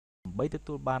ដើម្បីទ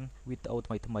ទួលបានវីដេអូ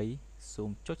ថ្មីៗសូម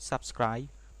ចុច Subscribe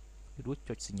រួច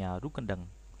ចុចសញ្ញារូបកណ្ដឹង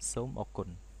សូមអរគុណ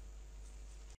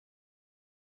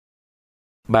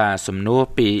បាទសំណួរ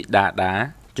ពីដា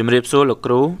ជំរាបសួរលោក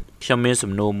គ្រូខ្ញុំមាន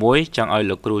សំណួរមួយចង់ឲ្យ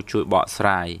លោកគ្រូជួយបកស្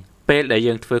រាយពេលដែល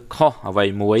យើងធ្វើខុសអ្វី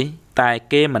មួយតែ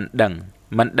គេមិន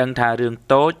ដឹងថារឿង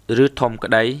តូចឬធំក្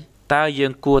តីតើយើ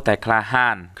ងគួរតែក្លាហា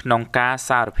នក្នុងការ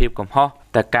សារភាពកំហុស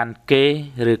ទៅកាន់គេ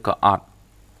ឬក៏អត់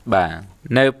បាទ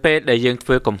នៅពេលដែលយើងធ្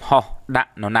វើកំហុសដា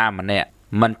ក់នរណាម្នាក់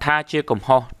មិនថាជាកំ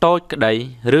ហុសតូចក្តី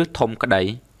ឬធំក្តី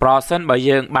ប្រសិនបើ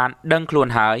យើងបានដឹងខ្លួន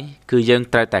ហើយគឺយើង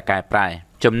ត្រូវតែកែប្រែ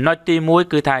ចំណុចទី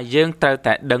1គឺថាយើងត្រូវ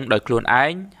តែដឹងដោយខ្លួនឯ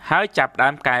ងហើយចាប់ផ្ដើ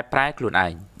មកែប្រែខ្លួនឯ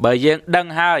ងបើយើងដឹង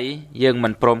ហើយយើងមិ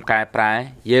នព្រមកែប្រែ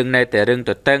យើងនៅតែរឹង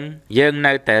ទទឹងយើង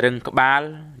នៅតែរឹងក្បាល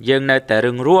យើងនៅតែ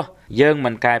រឹងរស់យើងមិ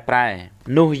នកែប្រែ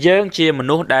នោះយើងជាម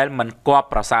នុស្សដែលមិនគប្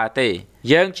ប្រសើរទេ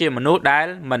យើងជាមនុស្សដែល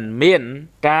មិនមាន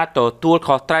ការទទួល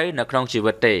ខុសត្រូវនៅក្នុងជី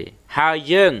វិតទេហើយ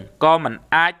យើងក៏មិន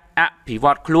អាចអភិវ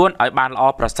ឌ្ឍខ្លួនឲ្យបានល្អ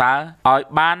ប្រសើរឲ្យ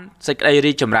បានសេចក្តី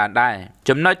រីកចម្រើនដែរ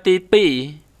ចំណុចទី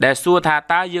2ដែលសួរថា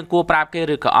តើយើងគួរប្រាប់គេ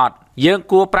ឬក៏អត់យើង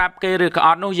គួរប្រាប់គេឬក៏អ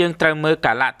ត់នោះយើងត្រូវមើល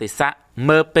កាលៈទេសៈ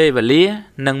មើលពេលវេលា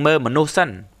និងមើលមនុស្សសិន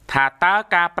ថាតើ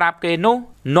ការប្រាប់គេនោះ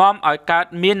នាំឲ្យកើត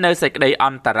មាននៅសេចក្តីអ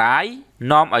ន្តរាយ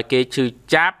នាំឲ្យគេឈឺ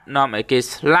ចាប់នាំឲ្យគេ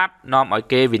ស្លាប់នាំឲ្យ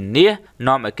គេវិនាស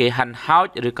នាំឲ្យគេហិនហោច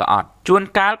ឬក៏អត់ជួន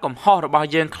កាលកំហុសរបស់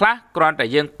យើងខ្លះគ្រាន់តែ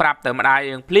យើងប្រាប់ទៅម្ដាយ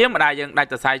យើងភ្លាមម្ដាយយើងដាច់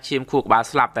សរសៃឈាមខួរក្បាល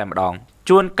ស្លាប់តែម្ដង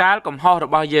ជួនកាលកំហុសរ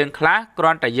បស់យើងខ្លះគ្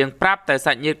រាន់តែយើងប្រាប់ទៅ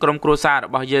សាច់ញាតិក្រុមគ្រួសាររ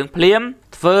បស់យើងភ្លាម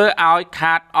ធ្វើឲ្យ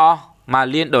ខាតអស់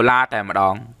1លានដុល្លារតែម្ដ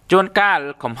ងជួនកាល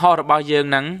កំហុសរបស់យើង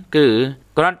ហ្នឹងគឺ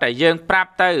គ្រាន់តែយើងប្រា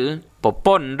ប់ទៅប្រព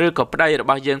ន្ធឬក៏ប្តីរ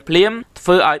បស់យើងភ្លាមធ្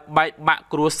វើឲ្យបែកបាក់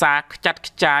គ្រួសារខ្ចាត់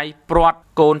ខ្ចាយព្រាត់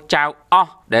កូនចៅអ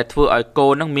ស់ដែលធ្វើឲ្យកូ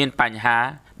ននឹងមានបញ្ហា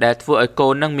ដែលធ្វើឲ្យកូ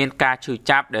ននឹងមានការឈឺ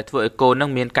ចាប់ដែលធ្វើឲ្យកូននឹង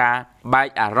មានការបែក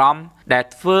អារម្មណ៍ដែល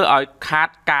ធ្វើឲ្យខាត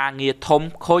ការងារធំ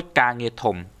ខូចការងារ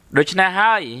ធំដូច្នេះ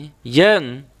ហើយយើង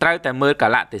ត្រូវតែមើលកា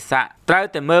លៈទេសៈត្រូវ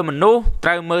តែមើលមនុស្សត្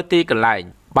រូវមើលទីកន្លែង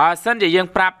បើសិនជាយើង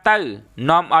ប្រាប់ទៅ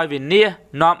នាំឲ្យវិនាស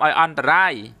នាំឲ្យអន្តរា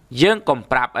យយើងកុំ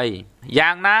ប្រាប់អីយ៉ា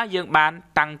ងណាយើងបាន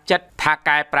តាំងចិត្តថា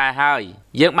កែប្រែហើយ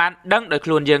យើងបានដឹងដោយខ្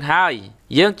លួនយើងហើយ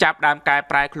យើងចាប់ដើមកែ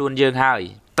ប្រែខ្លួនយើងហើយ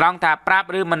ត្រង់ថាប្រាប់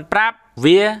ឬមិនប្រាប់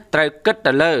វាត្រូវគិត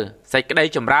ទៅលើសេចក្តី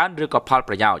ចម្រើនឬក៏ផល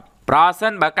ប្រយោជន៍ប្រសិ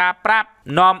នបើការប្រាប់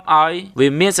នាំឲ្យវា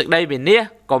មានសេចក្តីវិនាស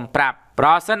កុំប្រាប់ប្រ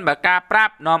សិនបើការប្រា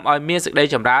ប់នាំឲ្យមានសេចក្តី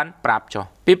ចម្រើនប្រាប់ចុះ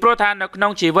ពីព្រោះថានៅក្នុ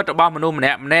ងជីវិតរបស់មនុស្សម្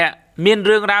នាក់មាន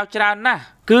រឿងរ៉ាវច្រើនណាស់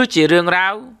គឺជារឿងរ៉ា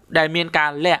វដែលមានកា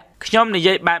រលាក់ខ្ញុំនិ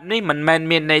យាយបែបនេះមិនមែន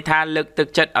មានន័យថាលើកទឹក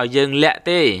ចិត្តឲ្យយើងលាក់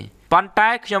ទេប៉ុន្តែ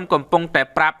ខ្ញុំកំពុងតែ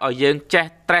ប្រាប់ឲ្យយើងចេះ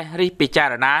ត្រេះរិះពិចា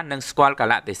រណានិងស្គាល់កា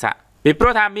លៈទេសៈពីព្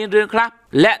រោះថាមានរឿងខ្លះ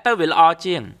លាក់ទៅវាល្អ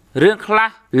ជាងរឿងខ្លះ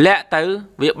លាក់ទៅ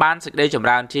វាបានសេចក្តីចម្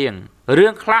រើនជាងរឿ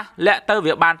ងខ្លះលាក់ទៅ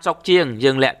វាបានសុខជាង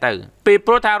យើងលាក់ទៅពី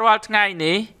ព្រោះថារាល់ថ្ងៃ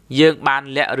នេះយើងបាន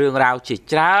លាក់រឿងរ៉ាវជា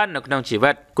ច្រើននៅក្នុងជី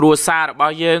វិតគ្រួសាររប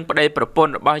ស់យើងប្តីប្រពន្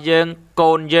ធរបស់យើង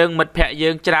កូនយើងមិត្តភ័ក្តិយើ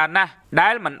ងច្រើនណាស់ដែ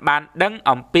លមិនបានដឹង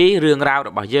អំពីរឿងរ៉ាវរ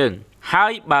បស់យើងហើ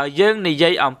យបើយើងនិយា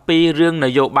យអំពីរឿងន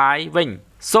យោបាយវិញ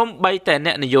សូម្បីតែអ្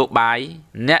នកនយោបាយ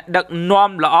អ្នកដឹកនាំ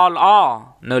ល្អ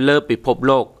នៅលើពិភព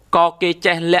លោកក៏គេ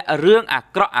ចេះលាក់រឿងអា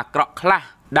ក្រក់ខ្លះ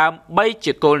ដើម្បី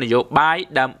ជាគោលនយោបាយ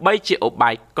ដើម្បីជាឧ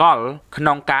បាយកលក្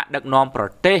នុងការដឹកនាំប្រ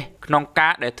ទេសក្នុងកា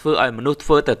រដែលធ្វើឲ្យមនុស្សធ្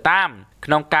វើទៅតាម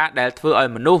ក្នុងការដែលធ្វើឲ្យ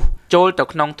មនុស្សចូលទៅ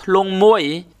ក្នុងធ្លុងមួយ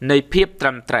នៃភាពត្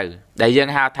រឹមត្រូវដែលយើង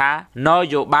ហៅថាន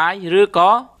យោបាយឬក៏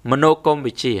មនោគម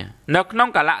វិជ្ជានៅក្នុង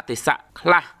កាលៈទេសៈខ្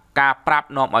លះការប្រាប់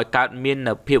នាំឲ្យកើតមាន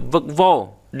នៅភាពវឹកវរ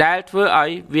ដែលធ្វើឲ្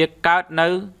យវាកើតនៅ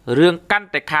រឿងកាន់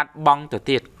តែខាតបង់ទៅ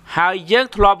ទៀតហើយយើង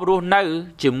ធ្លាប់រស់នៅ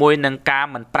ជាមួយនឹងការ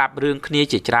មិនប្រាប់រឿងគ្នា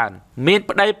ជាច្រើនមាន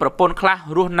ប្តីប្រពន្ធខ្លះ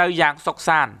រស់នៅយ៉ាងសុខ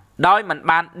សាន្តដោយមិន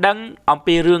បានដឹងអំ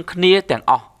ពីរឿងគ្នាទាំង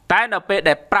អស់តែនៅពេល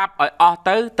ដែលប្រាប់ឲ្យអស់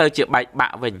ទៅជាបែកបា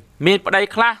ក់វិញមានប្តី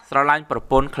ខ្លះស្រឡាញ់ប្រ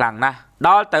ពន្ធខ្លាំងណាស់ដ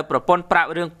ល់ទៅប្រពន្ធប្រាប់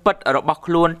រឿងពិតរបស់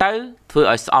ខ្លួនទៅធ្វើ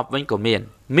ឲ្យស្អប់វិញក៏មា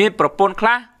នប្រពន្ធខ្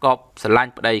លះក៏ស្រឡា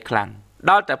ញ់ប្តីខ្លាំង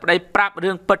ដល់តែប្តីប្រាប់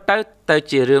រឿងពិតទៅ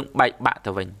ជារឿងបែកបាក់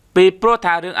ទៅវិញពីព្រោះ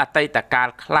ថារឿងអតីតកាល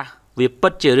ខ្លះវាពិ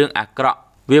តជារឿងអាក្រក់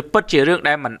វាពិតជារឿង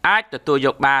ដែលមិនអាចទទួលយ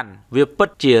កបានវាពិត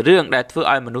ជារឿងដែលធ្វើ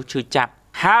ឲ្យមនុស្សឈឺចាប់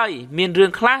ហើយមានរឿ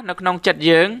ងខ្លះនៅក្នុងចិត្ត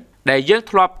យើងដែលយើង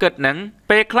ធ្លាប់គិតនឹង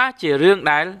ពេលខ្លះជារឿង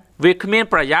ដែលវាគ្មាន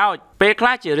ប្រយោជន៍ពេលខ្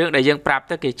លះជារឿងដែលយើងប្រាប់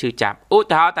ទៅគេឈឺចាប់ឧ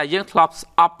ទាហរណ៍តែយើងធ្លាប់ស្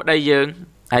អប់ប្តីយើង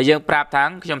ហើយយើងប្រាប់ថា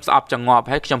ខ្ញុំស្អប់ចង្អប់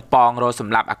ហើយខ្ញុំប៉ងរស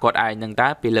ម្លាប់អាគាត់ឯងនឹងតើ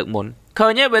ពីលើកមុនឃើ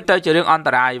ញទេវាទៅជារឿងអន្ត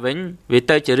រាយវិញវា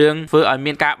ទៅជារឿងធ្វើឲ្យ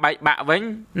មានការបែកបាក់វិញ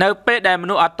នៅពេលដែលម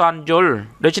នុស្សអត់ទាន់យល់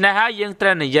ដូច្នេះហើយយើងត្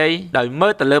រូវនិយាយដោយមើ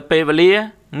លទៅលើពេលវេលា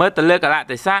មើលទៅលើកាលៈ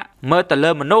ទេសៈមើលទៅ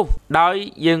លើមនុស្សដោយ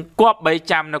យើងគប្បី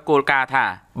ចាំនៅគោលការណ៍ថា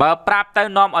បើប្រាប់ទៅ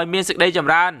នាំឲ្យមានសេចក្តីច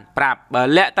ម្រើនប្រាប់បើ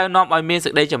លាក់ទៅនាំឲ្យមានសេ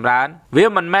ចក្តីចម្រើនវា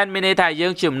មិនមែនមានន័យថាយើ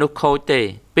ងជាមនុស្សខូចទេ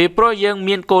ពីព្រោះយើង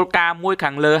មានគោលការណ៍មួយខា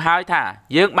ងលើហើយថា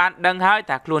យើងបានដឹងហើយ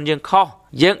ថាខ្លួនយើងខុស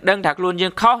យើងដឹងថាខ្លួនយើ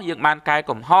ងខុសយើងបានកែ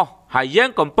កំហុសហើយយើង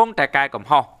កំពុងតែកែកំ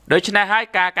ហុសដូច្នេះហើយ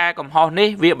ការកែកំហុសនេះ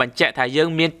វាបញ្ជាក់ថាយើង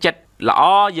មានចិត្តល្អ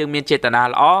យើងមានចេតនា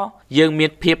ល្អយើងមា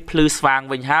នភាពភ្លឺស្វាង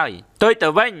វិញហើយផ្ទុយទៅ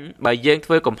វិញបើយើងធ្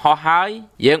វើកំហុសហើយ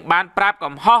យើងបានប្រាប់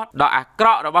កំហុសដល់អាក្រ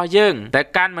ក់របស់យើងទៅ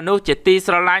កាន់មនុស្សជាទី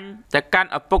ស្រឡាញ់ទៅកាន់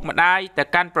ឪពុកម្ដាយទៅ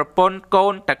កាន់ប្រពន្ធកូ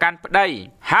នទៅកាន់ប្តី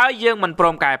ហើយយើងមិនព្រ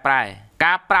មកែប្រែ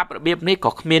ការប្រាប់របៀបនេះ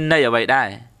ក៏គ្មានន័យអ្វីដែរ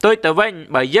ផ្ទុយទៅវិញ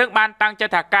បើយើងបានតាំងចិ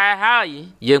ត្តថាកែហើយ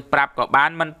យើងប្រាប់ក៏បាន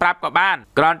មិនប្រាប់ក៏បាន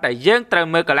គ្រាន់តែយើងត្រូវ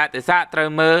មើលកលៈទេសៈត្រូវ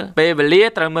មើលពេលវេលា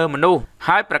ត្រូវមើលមនុស្ស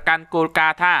ហើយប្រកាន់គោលកា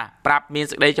រណ៍ថាប្រាប់មាន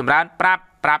សេចក្តីចម្រើនប្រា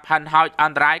ប់ហិនហោចអ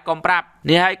ន្តរាយកុំប្រាប់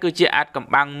នេះហើយគឺជាអាចកំ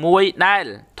បាំងមួយដែល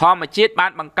ធម្មជាតិបា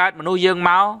នបង្កើតមនុស្សយើង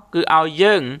មកគឺឲ្យ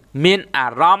យើងមានអា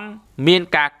រម្មណ៍មាន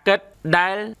ការគិតដែ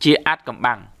លជាអាចកំ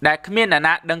បាំងដែលគ្មានអ្នក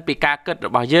ណាដឹងពីការគិតរ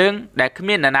បស់យើងដែលគ្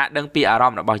មានអ្នកណាដឹងពីអារ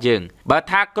ម្មណ៍របស់យើងបើ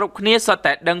ថាគ្រប់គ្នាសុទ្ធ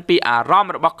តែដឹងពីអារម្ម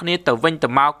ណ៍របស់គ្នាទៅវិញទៅ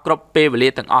មកគ្រប់ពេលវេលា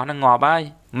ទាំងអស់ហ្នឹងងាប់ហើយ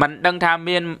មិនដឹងថា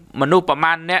មានមនុស្សប្រ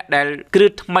មាណអ្នកដែលគ្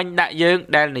រឹះថ្មិញដាក់យើង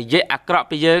ដែលនិយាយអាក្រក់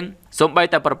ពីយើងសូម្បី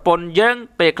តែប្រពន្ធយើង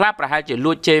ពេលខ្លះប្រហែលជា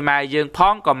លួចជេរម៉ែយើងផ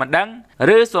ងក៏មិនដឹង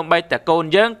ឬសូម្បីតែកូន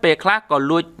យើងពេលខ្លះក៏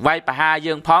លួចវាយប្រហារ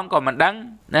យើងផងក៏មិនដឹង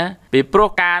ណាពីព្រោះ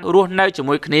ការរស់នៅជា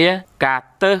មួយគ្នាការ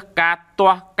ទើសការ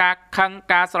ទាស់ការខឹង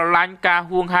ការស្រឡាញ់ការ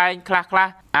ហួងហែងខ្លះ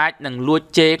អាចនឹងលួច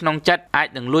ជេរក្នុងចិត្តអាច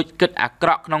នឹងលួចគិតអាក្រ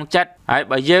ក់ក្នុងចិត្តហើយ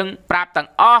បើយើងប្រាប់ទាំង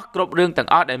អស់គ្រប់រឿងទាំង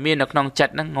អស់ដែលមាននៅក្នុងចិ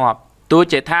ត្តហ្នឹងងាប់ទោះ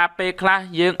ជាថាពេលខ្លះ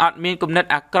យើងអត់មានគំនិត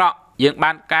អាក្រក់យើង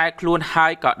បានកែខ្លួនហើ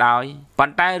យក៏ដោយប៉ុ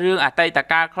ន្តែរឿងអតីត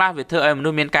កាលខ្លះវាធ្វើឲ្យមនុ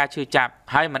ស្សមានការឈឺចាប់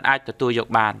ហើយមិនអាចទទួលយក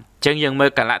បានអញ្ចឹងយើងមើល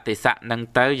កលៈទេសៈហ្នឹង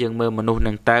ទៅយើងមើលមនុស្សហ្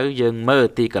នឹងទៅយើងមើល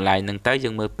ទីកន្លែងហ្នឹងទៅយើ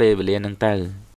ងមើលពេលវេលាហ្នឹងទៅ